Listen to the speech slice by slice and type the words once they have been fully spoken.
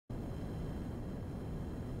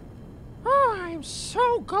I'm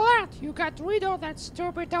so glad you got rid of that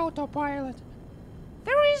stupid autopilot.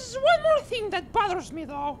 There is one more thing that bothers me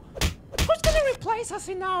though. Who's gonna replace us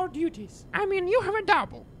in our duties? I mean, you have a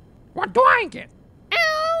double. What do I get?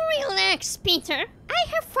 Oh, relax, Peter. I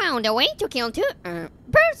have found a way to kill two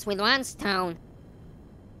birds with one stone.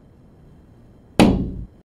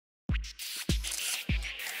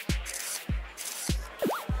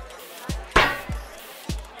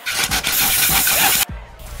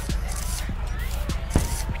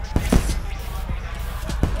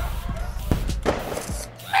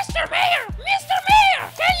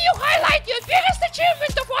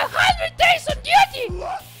 Achievement of 100 days on duty!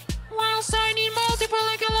 While signing multiple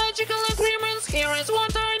ecological agreements, here is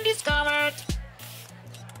what I discovered.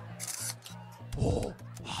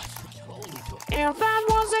 If that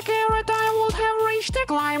was a carrot, I would have reached the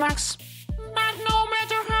climax. But no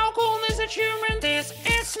matter how cool this achievement is,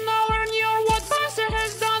 it's nowhere near what Basya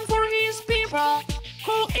has done for his people.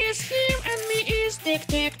 Who is him and me is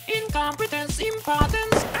tick-tick. Incompetence,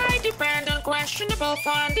 impotence. I depend on questionable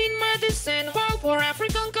fund in medicine, while poor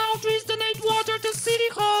African countries donate water to City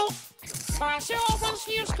Hall. Basya opens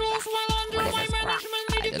new schools while under my management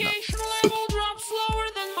education level drops lower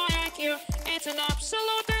than my IQ. It's an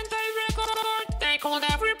absolute anti-record. They could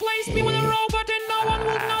have replaced me with a robot and no one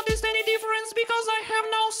would notice any difference because I have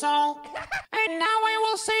no soul. And now I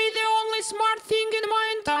will say the only smart thing in my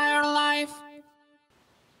entire life.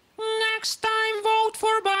 Next time, vote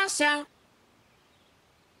for Basya.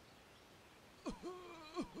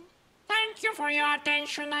 Thank you for your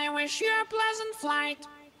attention. I wish you a pleasant flight.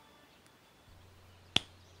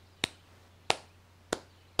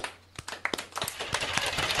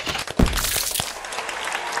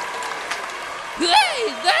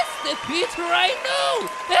 Hey, that's the Peter I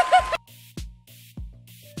know!